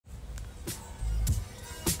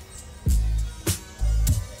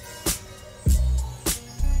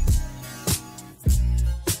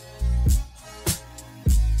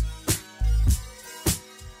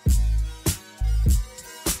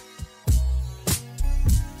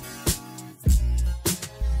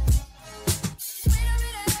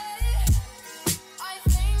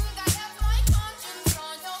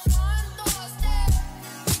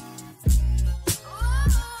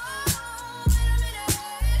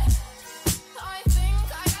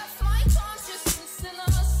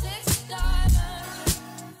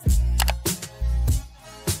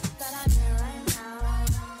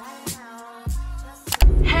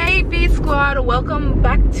welcome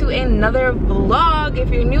back to another vlog.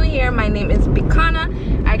 If you're new here, my name is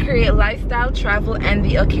Bicana. I create lifestyle, travel, and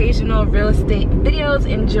the occasional real estate videos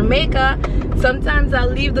in Jamaica. Sometimes I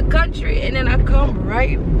leave the country and then I come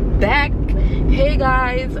right back. Hey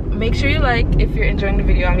guys, make sure you like if you're enjoying the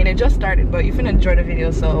video. I mean, it just started, but you finna enjoy the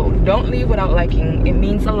video, so don't leave without liking. It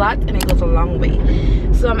means a lot and it goes a long way.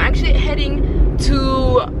 So I'm actually heading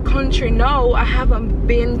to country now. I haven't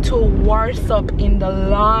been to Warsaw in the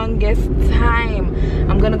longest time.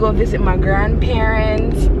 I'm gonna go visit my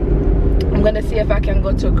grandparents. I'm gonna see if I can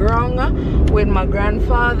go to Grong with my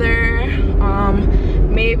grandfather.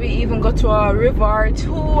 Maybe even go to a river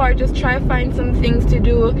too, or just try to find some things to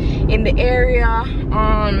do in the area.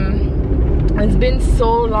 It's been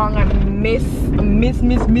so long. I miss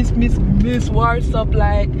Warsaw.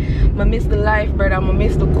 Like, I miss the life, but I'm gonna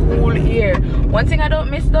miss the cool air. One thing I don't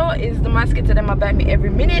miss though is the mosquitoes. Them bite me every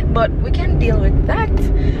minute, but we can deal with that.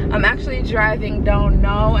 I'm actually driving down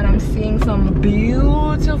now and I'm seeing some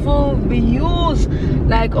beautiful views.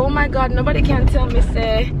 Like, oh my god, nobody can tell me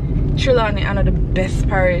say Trelawney are the best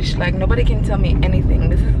parish. Like, nobody can tell me anything.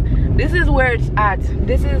 This is where it's at.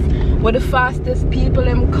 This is where the fastest people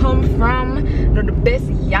come from, where the best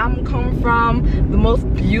yam come from, the most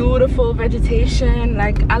beautiful vegetation.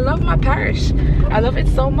 Like, I love my parish. I love it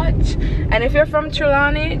so much. And if you're from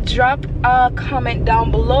Trelawney, drop a comment down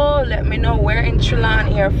below. Let me know where in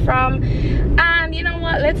Trelawney you're from. And you know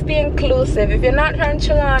what, let's be inclusive. If you're not from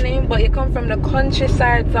Trelawney but you come from the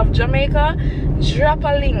countrysides of Jamaica, drop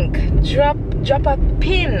a link, drop a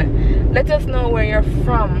pin. Let us know where you're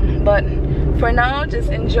from. But for now,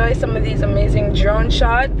 just enjoy some of these amazing drone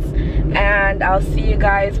shots, and I'll see you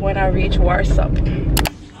guys when I reach Warsaw.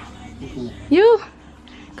 You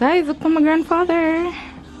guys, look at my grandfather.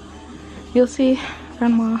 You'll see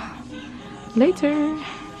grandma later.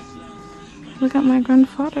 Look at my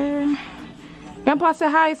grandfather. Grandpa,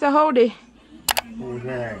 say hi, say howdy.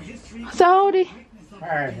 Okay. Say howdy.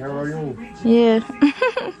 Hi, how are you? Yeah.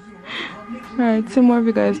 Alright, see more of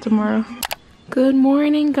you guys tomorrow. Good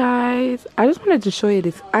morning, guys. I just wanted to show you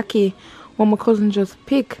this Aki what my cousin just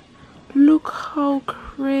picked. Look how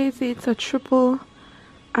crazy. It's a triple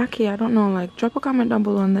Aki. I don't know, like, drop a comment down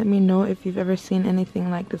below and let me know if you've ever seen anything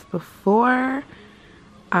like this before.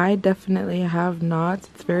 I definitely have not.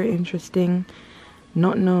 It's very interesting.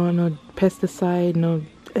 No pesticide, no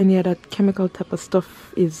any other chemical type of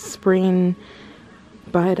stuff is spraying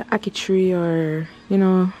by the Aki tree or, you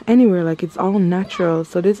know, anywhere. Like, it's all natural.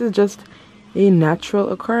 So this is just a natural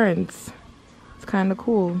occurrence. It's kind of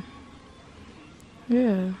cool.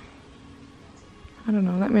 Yeah, I don't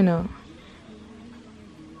know, let me know.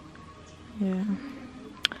 Yeah,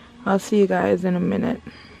 I'll see you guys in a minute.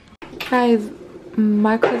 Guys,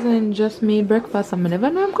 my cousin just made breakfast. I never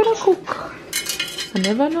know I'm gonna cook. I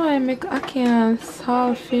never know I make Aki and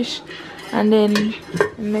saltfish, and then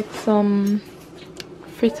make some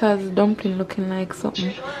fritters dumpling looking like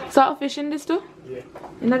something. Saltfish in this too? Yeah.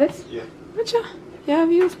 You know this? Yeah. Whatcha? You have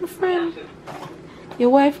views, my friend.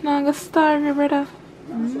 Your wife now gonna starve you, brother.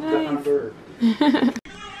 Nice.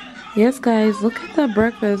 Yes, guys, look at the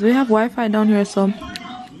breakfast. We have Wi-Fi down here, so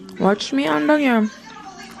watch me on down here. I'm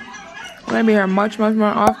gonna be here much more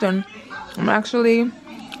often. I'm actually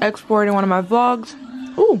exporting one of my vlogs.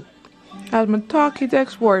 Ooh, as my talkie to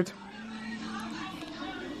export.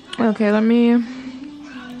 Okay, let me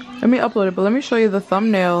upload it, but let me show you the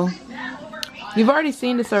thumbnail. You've already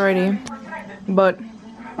seen this already, but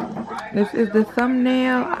this is the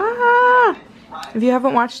thumbnail. If you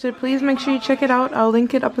haven't watched it, please make sure you check it out. I'll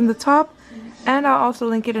link it up in the top, and I'll also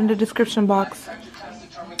link it in the description box.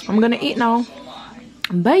 I'm gonna eat now.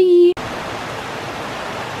 Bye.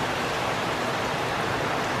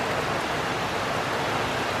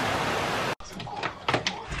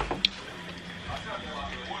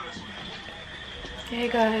 Hey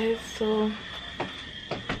guys, so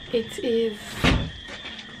it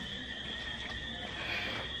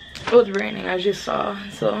was raining, as you saw,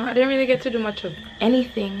 so I didn't really get to do much of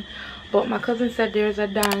anything, but my cousin said there's a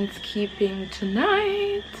dance keeping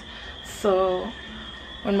tonight, so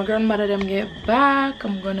when my grandmother them get back,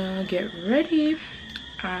 I'm gonna get ready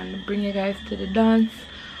and bring you guys to the dance.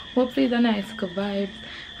 Hopefully it's a nice vibe.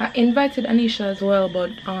 I invited Anisha as well,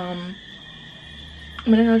 but I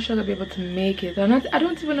don't know if she'll be able to make it. I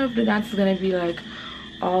don't even know if the dance is gonna be like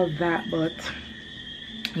all that, but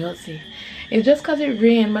we'll see. It's just cause it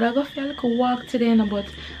rained, but I go feel like a walk today, but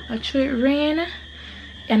actually it rained,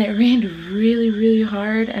 and it rained really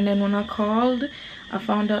hard. And then when I called, I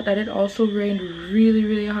found out that it also rained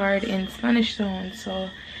really hard in Spanish Town, so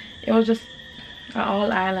it was just an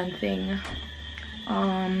all island thing.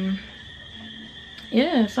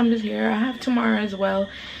 yeah, Sunday's here. I have tomorrow as well,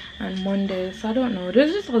 and Monday, so I don't know.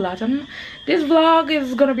 There's just a lot. This vlog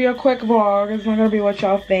is gonna be a quick vlog. It's not gonna be what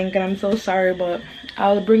y'all think, and I'm so sorry, but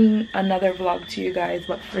I'll bring another vlog to you guys.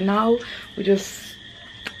 But for now, we just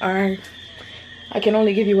are, I can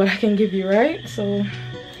only give you what I can give you, right? So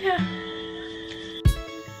yeah.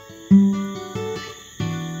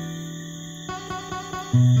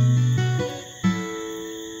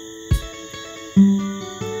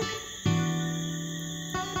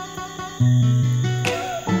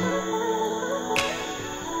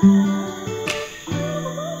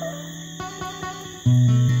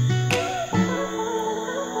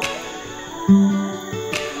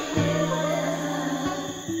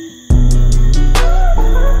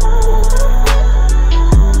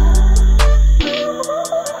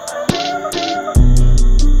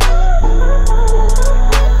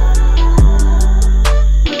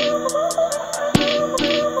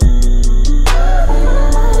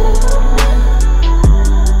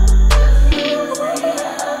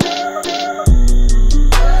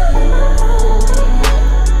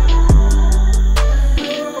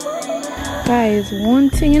 Guys, one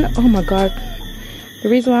thing, oh my god, the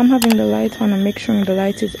reason why I'm having the light on and make sure the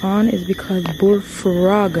light is on is because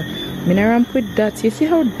bullfrog. I'm gonna ramp with that. You see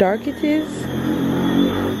how dark it is?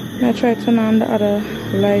 I'm gonna try to turn on the other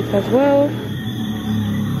light as well,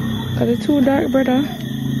 because it's too dark, brother.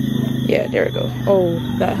 Yeah, there we go. Oh,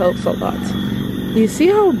 that helps a lot. You see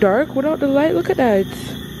how dark without the light? Look at that.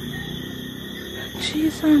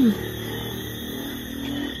 Jeez, I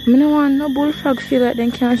don't want no bullfrog feel like they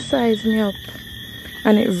can size me up.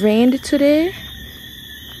 And it rained today,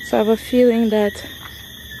 so I have a feeling that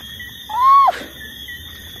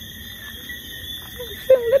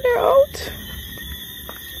they're out.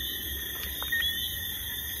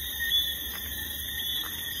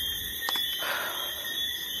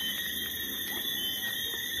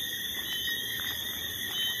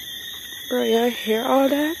 Bro, y'all hear all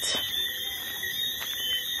that?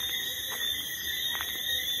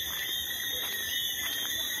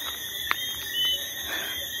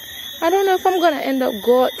 I don't know if I'm gonna end up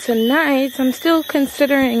go out tonight. I'm still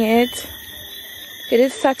considering it. It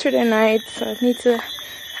is Saturday night, so I need to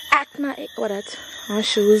act my age. What that? My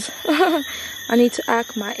shoes. I need to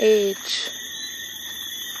act my age.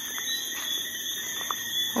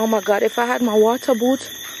 Oh my god, if I had my water boot,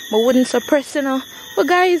 my wooden suppressor now. But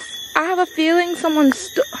guys, I have a feeling someone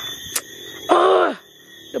oh,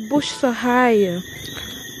 the bush so high.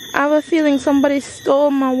 I have a feeling somebody stole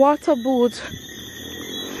my water boot.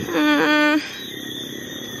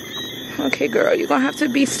 Okay, girl, you're gonna have to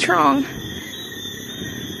be strong.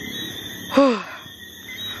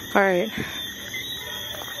 Alright.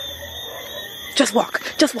 Just walk,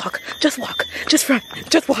 just walk, just walk, just run,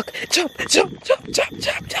 just walk, jump, jump, jump, jump,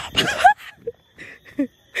 jump, jump.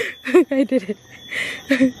 I did it.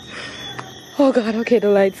 Oh god, okay, the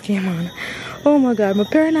lights came on. Oh my god, I'm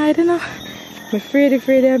paranoid, you know? I'm afraid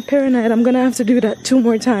I'm paranoid. I'm gonna have to do that 2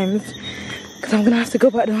 more times. Because I'm gonna have to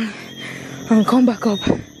go back down and come back up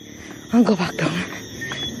and go back down.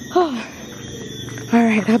 Oh.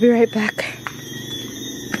 Alright, I'll be right back.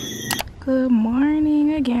 Good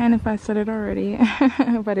morning again, if I said it already.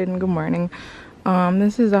 If I didn't, good morning.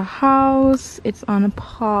 This is a house. It's on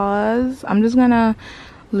pause. I'm just gonna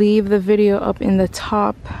leave the video up in the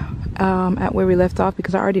top at where we left off,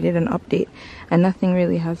 because I already did an update and nothing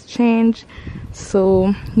really has changed.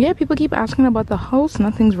 So yeah, people keep asking about the house.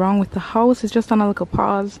 Nothing's wrong with the house. It's just on a little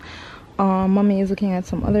pause. Mommy is looking at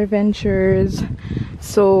some other ventures,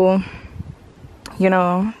 so you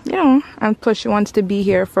know, and plus she wants to be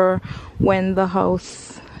here for when the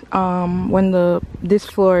house when this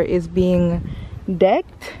floor is being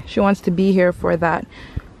decked. She wants to be here for that,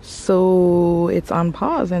 so it's on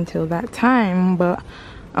pause until that time. But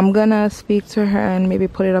I'm gonna speak to her and maybe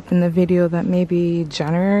put it up in the video that maybe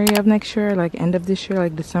January of next year, like end of this year,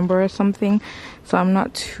 like December or something. So I'm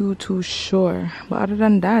not too sure, but other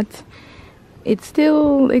than that, it's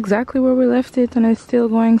still exactly where we left it, and it's still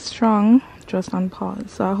going strong, just on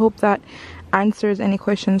pause. So I hope that answers any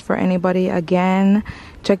questions for anybody. Again,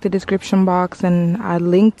 check the description box, and I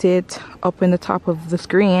linked it up in the top of the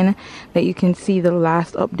screen that you can see the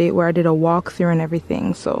last update where I did a walkthrough and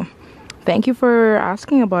everything. So thank you for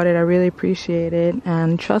asking about it. I really appreciate it,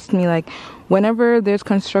 and trust me, like whenever there's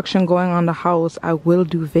construction going on the house, I will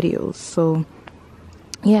do videos. So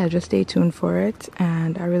yeah, just stay tuned for it,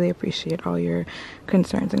 and I really appreciate all your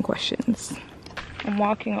concerns and questions. I'm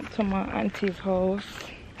walking up to my auntie's house.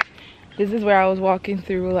 This is where I was walking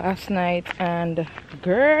through last night, and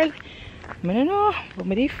girl, I don't know, but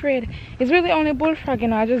I'm afraid. It's really only bullfrog, you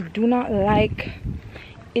know. I just do not like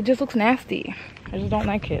it. Just looks nasty. I just don't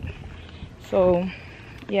like it. So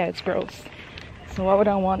yeah, it's gross. So why would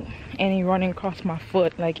I want any running across my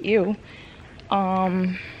foot? Like, ew.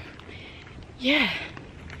 Yeah,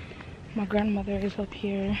 my grandmother is up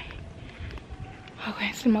here.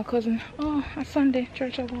 Okay, see my cousin. Oh, it's Sunday,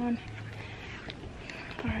 church I won.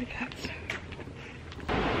 All right, guys.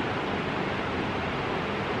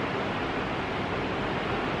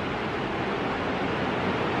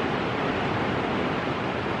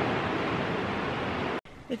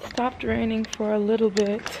 It stopped raining for a little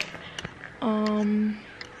bit.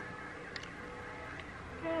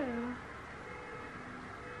 Yeah.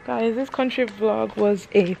 Guys, this country vlog was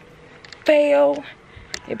a fail.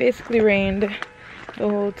 It basically rained the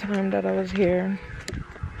whole time that I was here.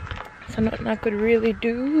 So nothing I could really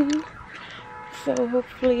do. So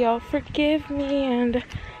hopefully y'all forgive me and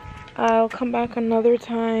I'll come back another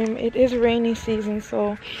time. It is rainy season,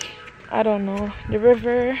 so I don't know. The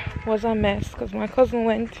river was a mess because my cousin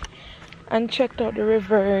went and checked out the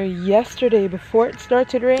river yesterday before it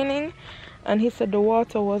started raining, and he said the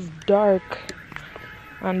water was dark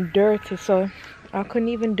and dirty, so I couldn't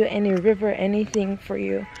even do any river anything for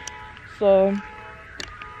you. So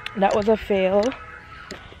that was a fail.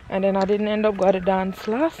 And then I didn't end up going to dance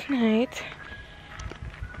last night.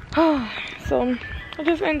 So I'm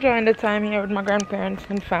just enjoying the time here with my grandparents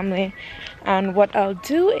and family. And what I'll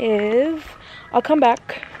do is I'll come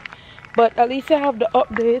back, but at least I have the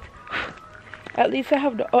update. At least I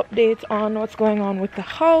have the update on what's going on with the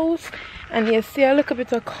house. And you see a little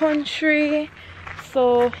bit of country,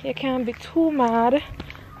 so you can't be too mad.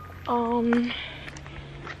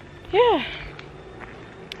 Yeah,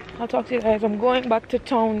 I'll talk to you guys. I'm going back to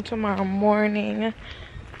town tomorrow morning,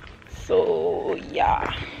 so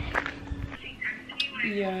yeah.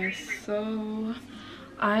 So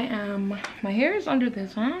I am, my hair is under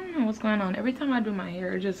this. I don't know what's going on. Every time I do my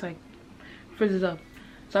hair, it just like frizzes up.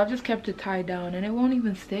 So I've just kept it tied down and it won't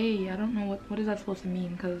even stay. I don't know what is that supposed to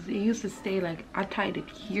mean, because it used to stay like, I tied it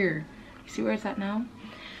here. You see where it's at now?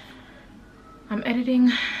 I'm editing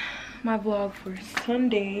my vlog for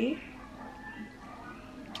Sunday.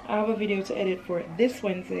 I have a video to edit for this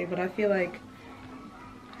Wednesday, but I feel like,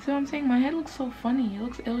 see what I'm saying? My head looks so funny. It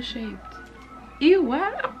looks L-shaped. Ew,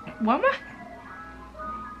 what am I?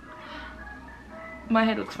 My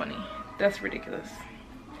head looks funny. That's ridiculous.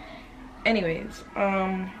 Anyways,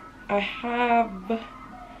 I have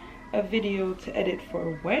a video to edit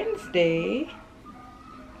for Wednesday,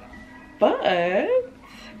 but I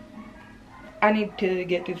need to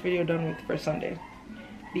get this video done with for Sunday,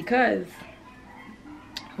 because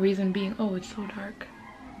reason being, oh, it's so dark.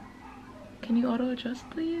 Can you auto adjust,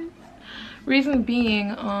 please? Reason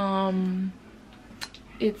being,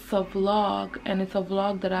 it's a vlog, and it's a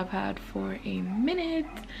vlog that I've had for a minute.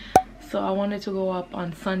 So I wanted to go up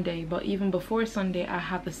on Sunday, but even before Sunday, I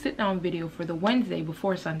have a sit down video for the Wednesday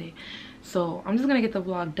before Sunday. So I'm just gonna get the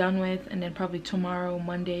vlog done with, and then probably tomorrow,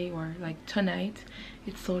 Monday, or like tonight.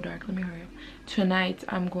 It's so dark, let me hurry up. Tonight,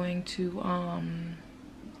 I'm going to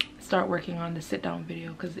start working on the sit down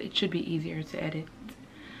video, because it should be easier to edit.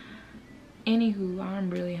 Anywho, I'm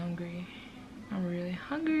really hungry. I'm really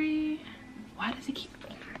hungry. Why does it keep...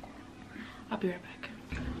 I'll be right back.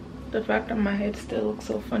 The fact that my head still looks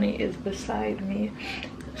so funny is beside me.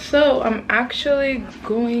 So I'm actually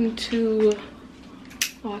going to,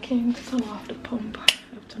 oh, I can't even turn off the pump. I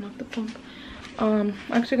have to turn off the pump. I'm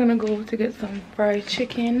actually gonna go to get some fried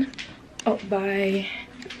chicken up by,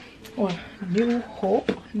 what, New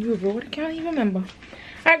Hope? New Road? I can't even remember. All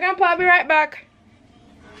right, Grandpa, I'll be right back.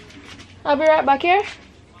 I'll be right back here.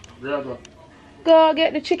 Yeah, go. Go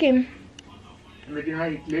get the chicken. Making how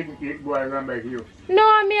you eat boy run back here. No,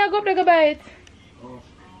 I mean I go up there go buy it. Oh.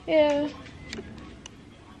 Yeah.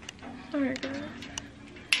 Alright, guys.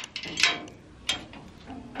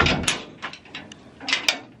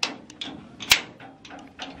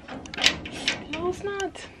 No, it's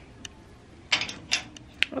not.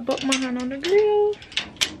 I put my hand on the grill.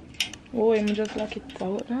 Oh, I'm just like it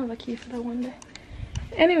out. No, lucky for that one day.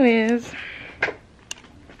 Anyways.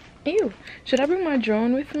 Ew. Should I bring my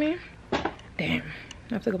drone with me? Damn,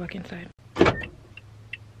 I have to go back inside. Oh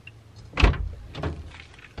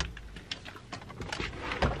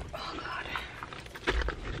God.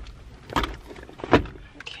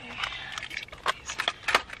 Okay. Put these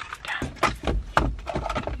down.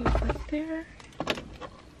 Put that there.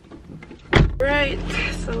 Right,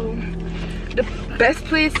 so the best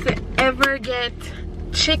place to ever get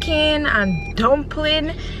chicken and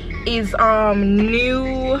dumpling is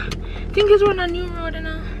New, I think it's on a New Road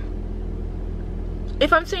now.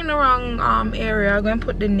 If I'm saying the wrong area, I'm gonna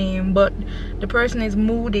put the name, but the person is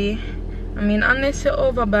Moody. I mean, unless you're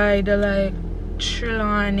over by the like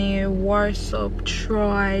Trelawney, Warsop,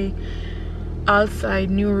 Troy, outside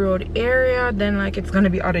New Road area, then like it's gonna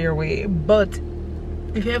be out of your way. But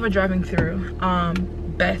if you're ever driving through,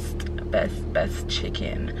 best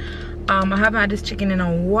chicken. I haven't had this chicken in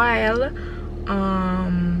a while,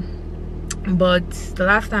 but the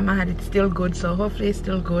last time I had it's still good, so hopefully it's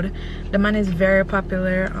still good. The man is very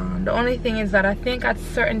popular. The only thing is that I think at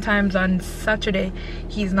certain times on Saturday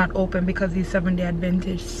he's not open because he's 7-day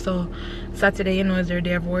Adventist. So Saturday, you know, is their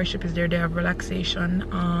day of worship, is their day of relaxation.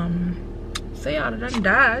 So yeah, other than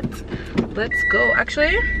that, let's go.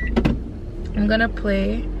 Actually, I'm gonna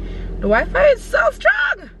play. The Wi-Fi is so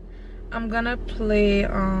strong. I'm gonna play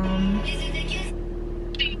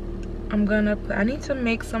I need to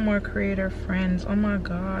make some more creator friends. Oh my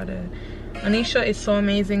god, Anisha is so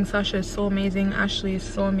amazing, Sasha is so amazing, Ashley is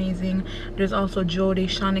so amazing. There's also Jody,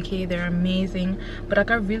 Shanike, they're amazing. But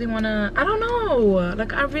like I really wanna, I don't know,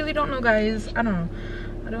 like I really don't know, guys. I don't know,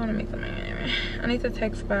 I don't want to make them anyway. I need to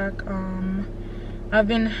text back. I've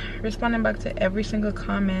been responding back to every single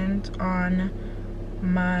comment on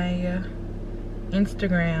my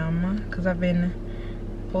Instagram because I've been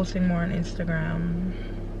posting more on Instagram.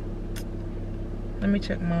 Let me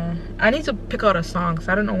check my, I need to pick out a song,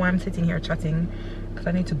 so I don't know why I'm sitting here chatting, because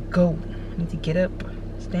I need to go. I need to get up,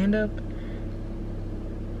 stand up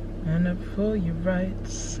for your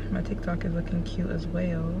rights. My TikTok is looking cute as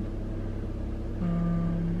well.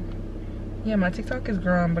 Yeah, my TikTok is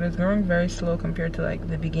growing, but it's growing very slow compared to like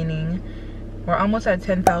the beginning. We're almost at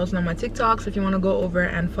 10,000 on my TikTok, so if you want to go over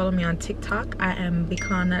and follow me on TikTok, I am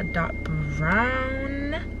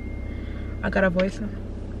bicana.brown. I got a voice now.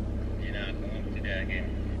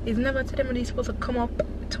 It's never today, but he's supposed to come up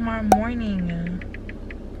tomorrow morning.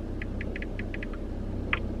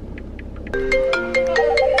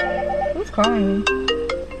 Who's calling me?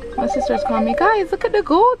 My sister's calling me. Guys, look at the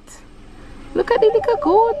goat. Look at the little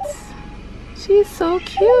goat. She's so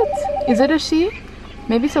cute. Is it a she?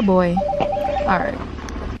 Maybe it's a boy. Alright.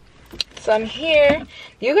 So I'm here.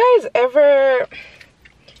 Do you guys ever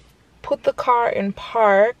put the car in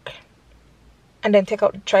park and then take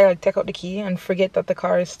out the key and forget that the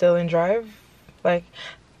car is still in drive? Like,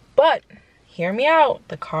 but hear me out,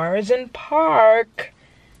 the car is in park,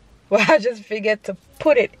 well, I just forget to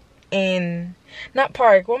put it in, not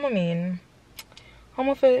park, what do I mean,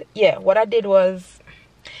 yeah, what I did was,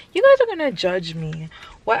 you guys are gonna judge me.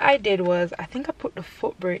 What I did was, I think I put the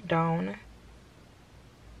foot brake down.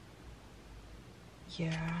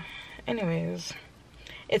 Yeah, anyways,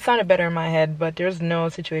 it sounded better in my head, but there's no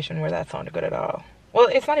situation where that sounded good at all. Well,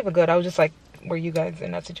 it's not even good. I was just like, were you guys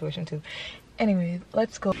in that situation too? Anyway,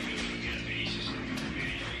 let's go.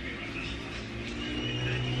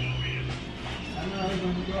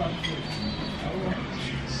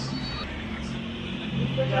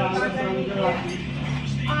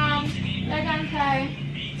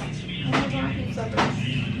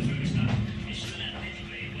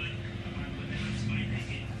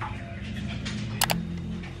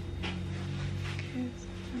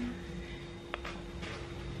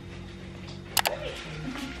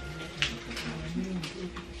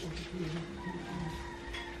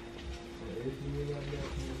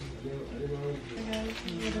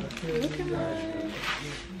 Look at my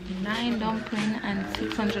 9 dumpling and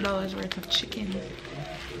 $600 worth of chicken.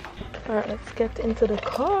 Alright, let's get into the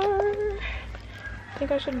car. I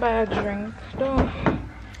think I should buy a drink though.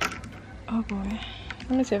 Oh boy,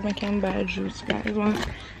 let me see if I can buy a juice, guys. One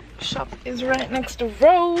shop is right next to the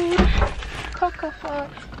road. Coca Cola.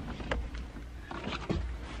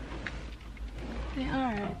 Yeah,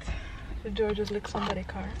 alright. The door just licked somebody's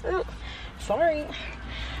car. Ooh, sorry.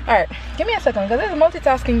 Alright, give me a second because this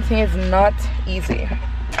multitasking thing is not easy.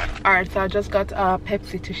 Alright, so I just got a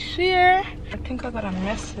Pepsi to share. I think I got a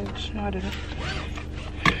message. No, I didn't.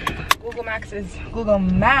 Google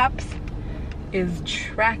Maps is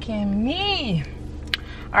tracking me.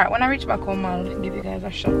 Alright, when I reach back home, I'll give you guys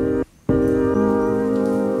a shot.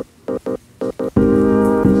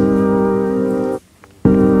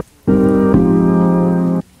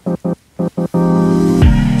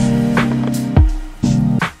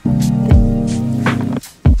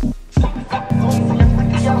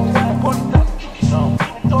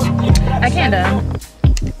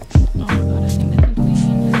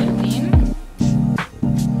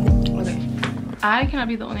 I cannot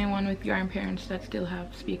be the only one with your parents that still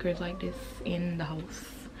have speakers like this in the house.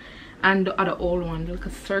 And the other old one, like a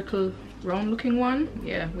circle round looking one.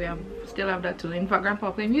 Yeah, we still have that too. In fact,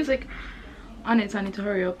 grandpa play music on it, so I need to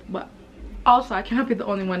hurry up. But also, I cannot be the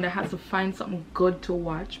only one that has to find something good to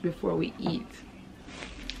watch before we eat.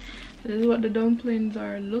 This is what the dumplings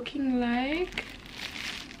are looking like.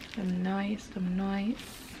 Them nice,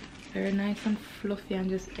 very nice and fluffy, and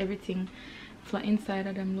just everything so inside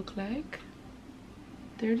of them look like.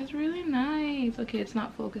 They're just really nice. Okay, it's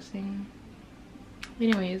not focusing.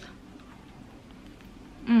 Anyways,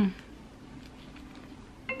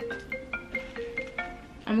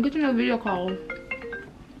 I'm getting a video call.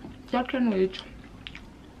 That can wait.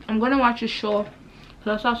 I'm gonna watch a show.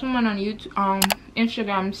 So I saw someone on YouTube,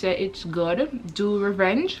 Instagram say it's good. Do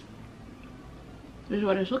Revenge. This is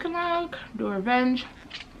what it's looking like. Do Revenge.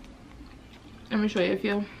 Let me show you. If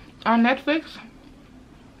you're on Netflix,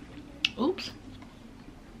 oops.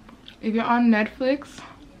 If you're on Netflix,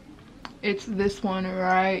 it's this one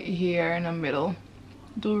right here in the middle.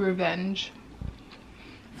 Do Revenge.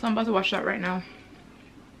 So I'm about to watch that right now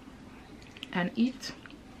and eat.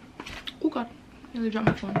 Oh god, nearly dropped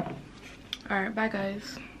my phone. Alright, bye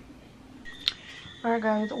guys. Alright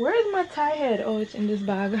guys, where is my tie head? Oh, it's in this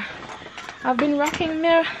bag. I've been rocking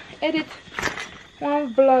my edit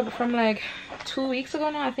one vlog from like 2 weeks ago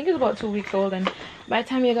now. I think it's about 2 weeks old, and by the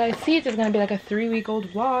time you guys see it, it's gonna be like a 3-week-old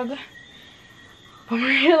vlog. But I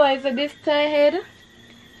realized that this tie head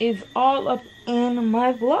is all up in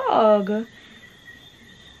my vlog.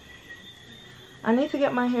 I need to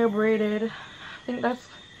get my hair braided. I think that's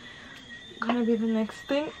gonna be the next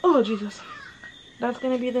thing. Oh Jesus, that's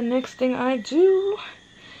gonna be the next thing I do.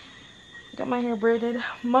 Got my hair braided.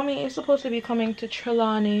 Mommy is supposed to be coming to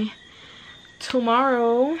Trelawney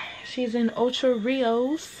tomorrow. She's in Ocho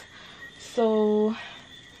Rios, so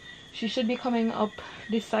she should be coming up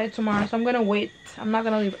this side tomorrow. So I'm gonna wait. I'm not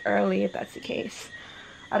gonna leave early if that's the case.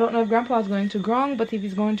 I don't know if Grandpa's going to Grong, but if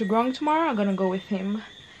he's going to Grong tomorrow, I'm gonna go with him.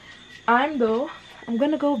 I'm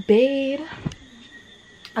gonna go bathe.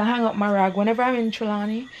 I hang up my rag whenever I'm in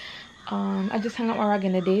Trelawney. I just hang up my rag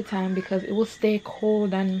in the daytime because it will stay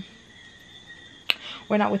cold, and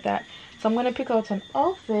we're not with that. So I'm gonna pick out an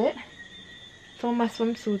outfit. Some of my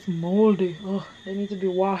swimsuits moldy. Oh, they need to be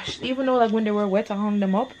washed. Even though like when they were wet, I hung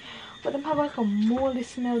them up, but them have like a moldy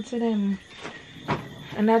smell to them.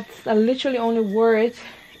 And that's I literally only wore it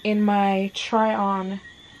in my try on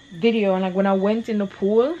video, and like when I went in the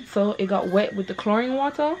pool, so it got wet with the chlorine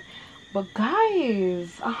water. But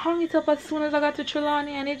guys, I hung it up as soon as I got to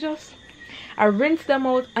Trelawney, and I rinsed them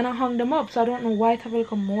out and I hung them up. So I don't know why it have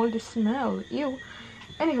like a moldy smell. Ew.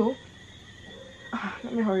 Anywho,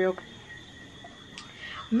 let me hurry up.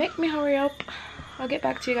 Make me hurry up. I'll get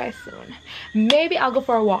back to you guys soon. Maybe I'll go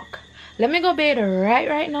for a walk. Let me go bathe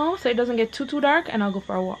right now so it doesn't get too dark, and I'll go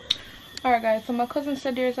for a walk. Alright guys, so my cousin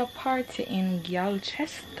said there's a party in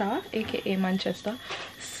Galchester, aka Manchester,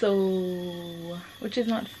 so which is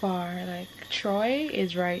not far. Like Troy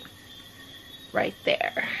is right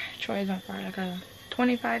there. Troy is not far, like a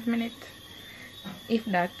 25-minute, if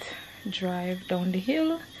that, drive down the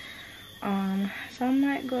hill. So I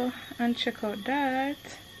might go and check out that.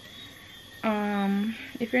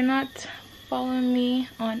 If you're not following me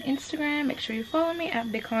on Instagram, make sure you follow me at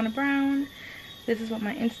Bicana Brown. This is what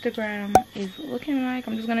my Instagram is looking like.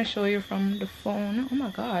 I'm just gonna show you from the phone. Oh my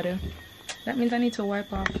god, that means I need to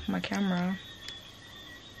wipe off my camera.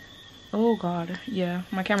 Oh god, yeah,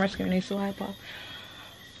 my camera screen needs to wipe off.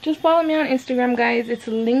 Just follow me on Instagram guys, it's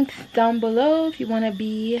linked down below if you want to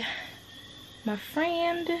be my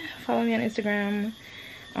friend. Follow me on Instagram.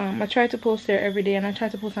 I try to post there every day, and I try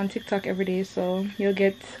to post on TikTok every day, so you'll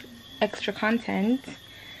get extra content.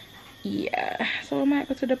 Yeah, so I might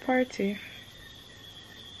go to the party.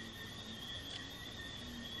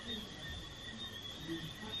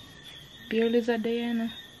 Barely is a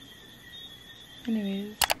Diana.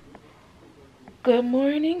 Anyways, good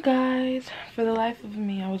morning guys. For the life of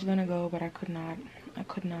me, I was gonna go, but I could not.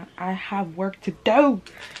 I have work to do.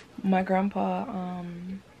 My grandpa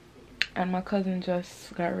and my cousin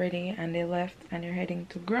just got ready, and they left, and they're heading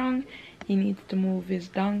to Grong. He needs to move his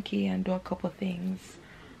donkey and do a couple things.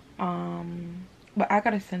 But I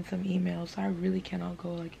gotta send some emails, so I really cannot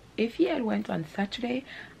go. Like if he had went on Saturday,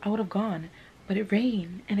 I would have gone. But it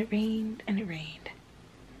rained, and it rained, and it rained.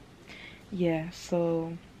 Yeah,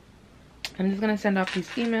 so I'm just gonna send off these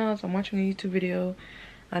emails. I'm watching a YouTube video.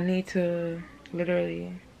 I need to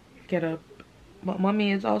literally get up. But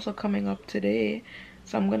mommy is also coming up today,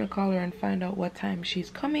 so I'm gonna call her and find out what time she's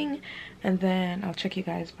coming, and then I'll check you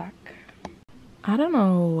guys back. I don't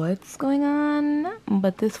know what's going on,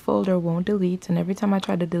 but this folder won't delete, and every time I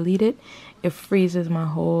try to delete it, it freezes my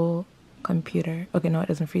whole computer. Okay, no, it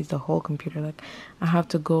doesn't freeze the whole computer. Like I have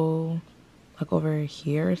to go like over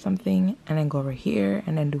here or something, and then go over here,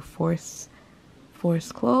 and then do force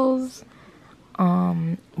close.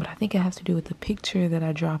 But I think it has to do with the picture that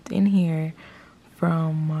I dropped in here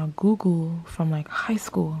from Google from like high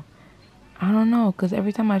school. I don't know, because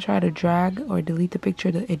every time I try to drag or delete the picture,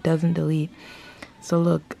 it doesn't delete. So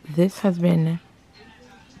look, this has been,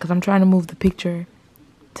 because I'm trying to move the picture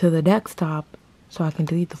to the desktop so I can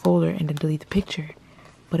delete the folder and then delete the picture,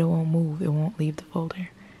 but it won't move, it won't leave the folder.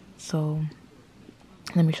 So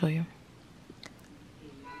let me show you.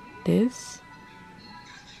 This,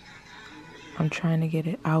 I'm trying to get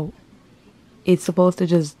it out. It's supposed to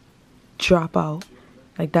just drop out.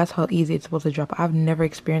 Like, that's how easy it's supposed to drop. I've never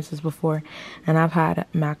experienced this before, and I've had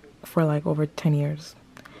Mac for like over 10 years,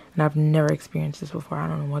 and I've never experienced this before. I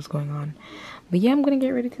don't know what's going on. But yeah, I'm gonna get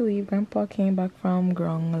ready to leave. Grandpa came back from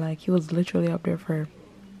Grung. Like, he was literally up there for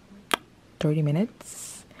 30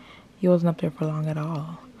 minutes. He wasn't up there for long at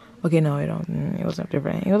all. Okay, no, he was up there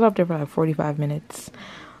for like 45 minutes.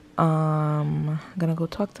 I'm gonna go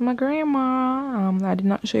talk to my grandma. I did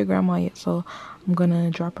not show you grandma yet, so I'm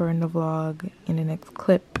gonna drop her in the vlog in the next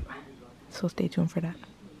clip, so stay tuned for that.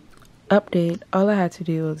 Update, all I had to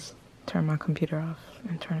do was turn my computer off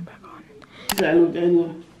and turn it back on.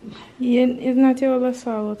 Yeah, it's not your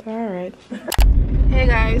salute. Alright. Hey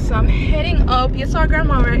guys, so I'm heading up. You saw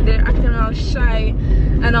grandma right there acting all shy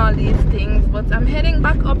and all these things, but I'm heading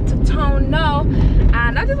back up to town now,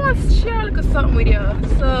 and I just want to share a little something with you.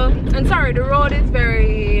 So, and sorry, the road is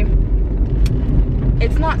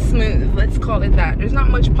it's not smooth, let's call it that. There's not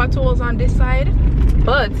much potholes on this side,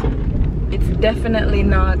 but it's definitely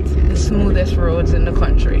not the smoothest roads in the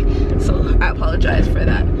country, so I apologize for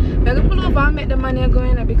that. I'm gonna pull over and make the money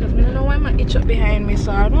going there because I don't know why my itch up behind me,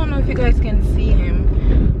 so I don't know if you guys can see him.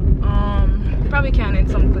 Probably can in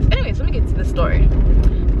some place. Anyways, let me get to the story.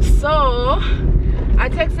 So I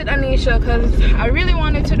texted Anisha because I really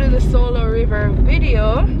wanted to do the Solar River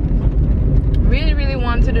video. Really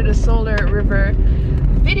wanted to do the Solar River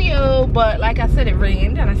video, but like I said, it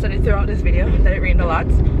rained, and I said it throughout this video that it rained a lot.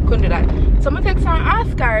 Couldn't do that. So I'm gonna text her and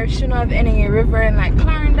ask her if she know of any river in like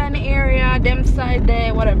Clarendon area, them side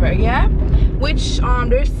there, whatever, yeah? Which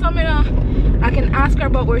there's some I can ask her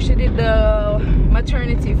about where she did the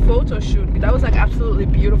maternity photo shoot. That was like absolutely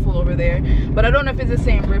beautiful over there, but I don't know if it's the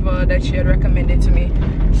same river that she had recommended to me.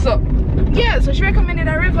 So yeah, so she recommended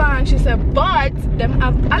a river, and she said, but them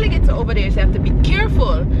have alligator over there, so you have to be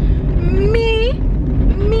careful. Me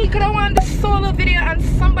could have won the solo video and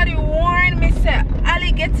somebody warned me, say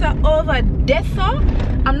alligator over there, so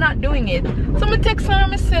I'm not doing it. So I'm gonna text her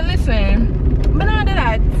and say, listen, but not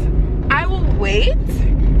that I will wait.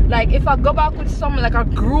 Like, if I go back with some, like a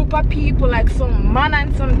group of people, like some man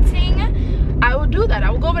and something, I will do that.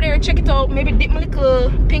 I will go over there, check it out, maybe dip my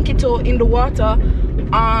little pinky toe in the water.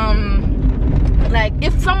 Like,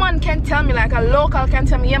 if someone can tell me, like a local can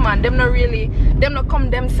tell me, yeah man, them not come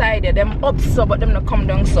them side, yeah, them up so, but them not come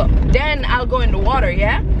down so, then I'll go in the water,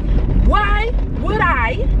 yeah? Why would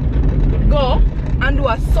I go and do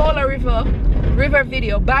a Solar River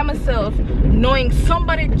video by myself, knowing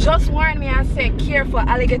somebody just warned me and said careful,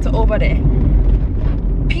 alligator over there?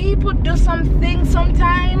 People do something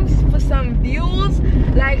sometimes for some views.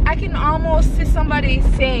 Like, I can almost see somebody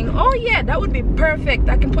saying, oh yeah, that would be perfect,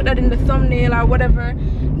 I can put that in the thumbnail or whatever.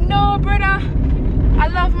 No brother, I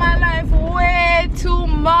love my life way too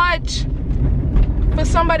much for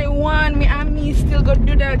somebody warn me and me still go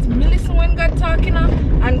do that. Me listen when God talking,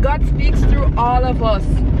 and God speaks through all of us.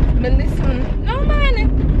 Me listen. No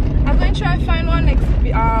man, I'm going to try to find one next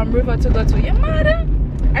river to go to. Yeah man,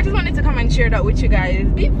 I just wanted to come and share that with you guys.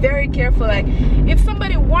 Be very careful. Like, if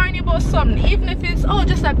somebody warn you about something, even if it's, oh,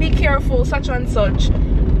 just like be careful, such and such,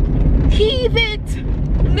 heed it,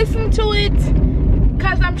 listen to it,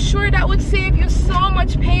 because I'm sure that would save you so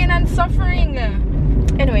much pain and suffering.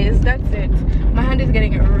 Anyways, that's it. My hand is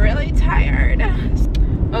getting really tired.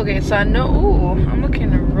 Okay, so I know, ooh, I'm looking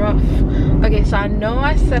rough. Okay, so I know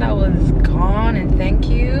I said I was gone and thank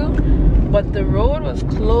you, but the road was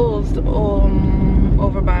closed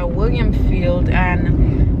over by William Field,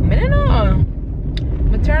 and I don't know,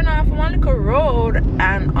 I turned off one little road,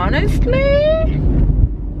 and honestly, I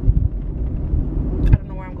don't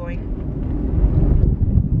know where I'm going.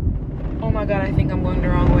 Oh my god, I think I'm going the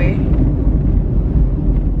wrong way.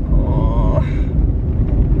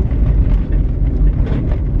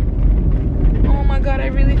 Oh my god, I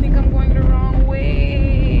really think I'm going the wrong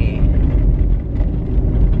way.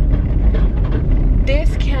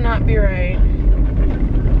 This cannot be right.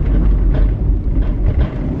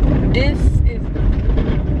 This is...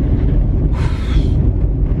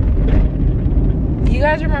 You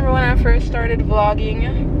guys remember when I first started vlogging?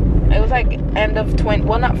 It was like end of 20,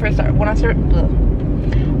 well not first start, when I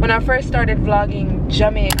first started vlogging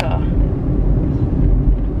Jamaica.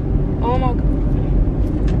 Oh my god.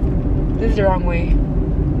 This is the wrong way.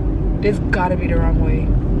 This gotta be the wrong way.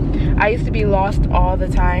 I used to be lost all the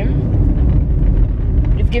time.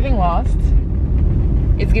 It's giving lost.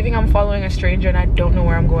 It's giving I'm following a stranger and I don't know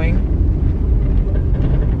where I'm going.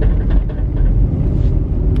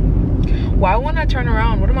 Why won't I turn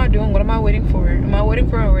around? What am I doing? What am I waiting for? Am I waiting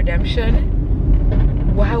for a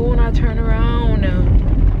redemption? Why won't I turn around?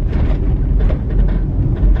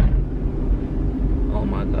 Oh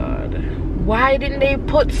my God. Why didn't they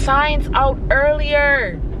put signs out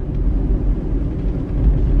earlier?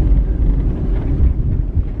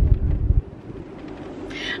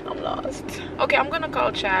 I'm lost. Okay, I'm gonna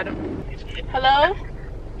call Chad. Hello?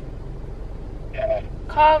 Yeah.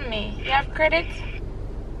 Call me. You have credit?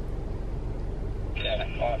 Yeah,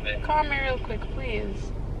 call me. Call me real quick,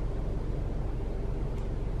 please.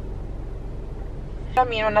 I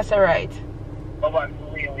mean when I say right. But where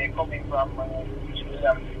you coming from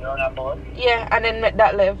roundabout? Yeah, and then make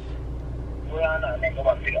that live. We are not going to go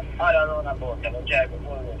back to the other roundabout and we'll drive the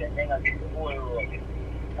whole road. Then we're going to get the whole road.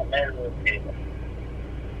 A main road table.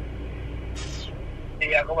 So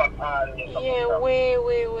you go back all the way. Yeah,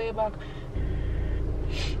 way back.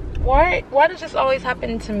 Why does this always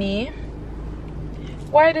happen to me?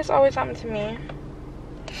 Why does this always happen to me?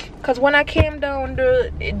 Because when I came down,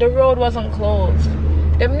 the road wasn't closed.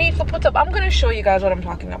 Them need to put up. I'm gonna show you guys what I'm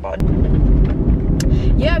talking about.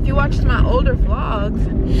 Yeah, if you watched my older vlogs,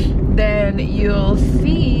 then you'll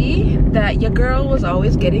see that your girl was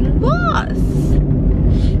always getting lost.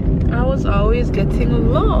 I was always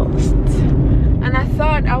getting lost. And I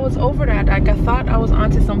thought I was over that. Like, I thought I was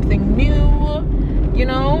onto something new, you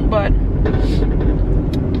know, but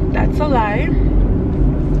that's a lie.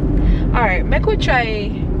 Alright, make we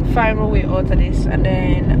try find my way out of this and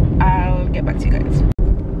then I'll get back to you guys.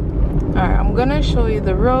 Alright, I'm gonna show you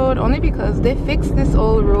the road only because they fixed this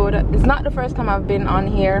old road. It's not the first time I've been on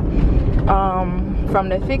here from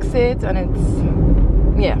the fix it, and it's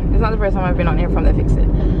not the first time I've been on here from the fix it.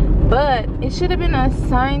 But it should have been a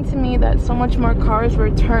sign to me that so much more cars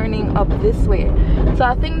were turning up this way. So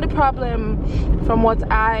I think the problem from what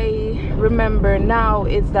I remember now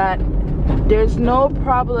is that there's no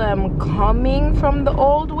problem coming from the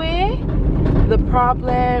old way. The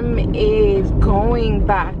problem is going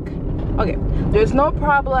back. Okay, there's no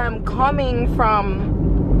problem coming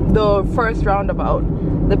from the first roundabout.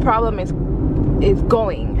 The problem is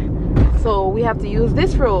going. So we have to use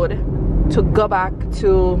this road to go back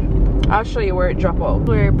to, I'll show you where it drops out,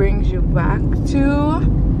 where it brings you back to,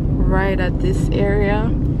 right at this area.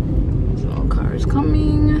 So cars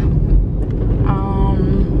coming.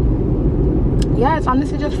 Yeah, it's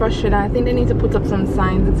honestly just frustrating. I think they need to put up some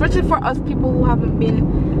signs, especially for us people who haven't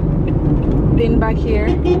been back here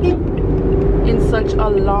in such a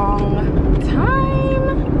long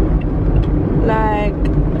time. Like,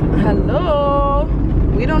 hello,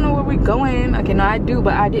 we don't know where we're going. Okay, no, I do,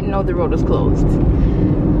 but I didn't know the road was closed.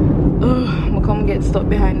 Ugh, I'm gonna come get stuck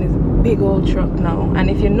behind this big old truck now. And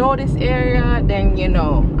if you know this area, then you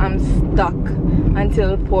know I'm stuck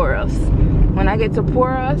until Porus. When I get to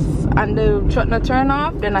Porus and the truck not turn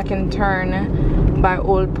off, then I can turn by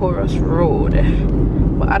Old Porus Road.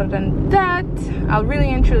 But other than that, I'll really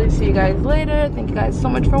and truly see you guys later. Thank you guys so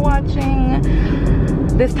much for watching.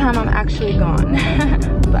 This time I'm actually gone.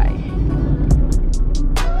 Bye.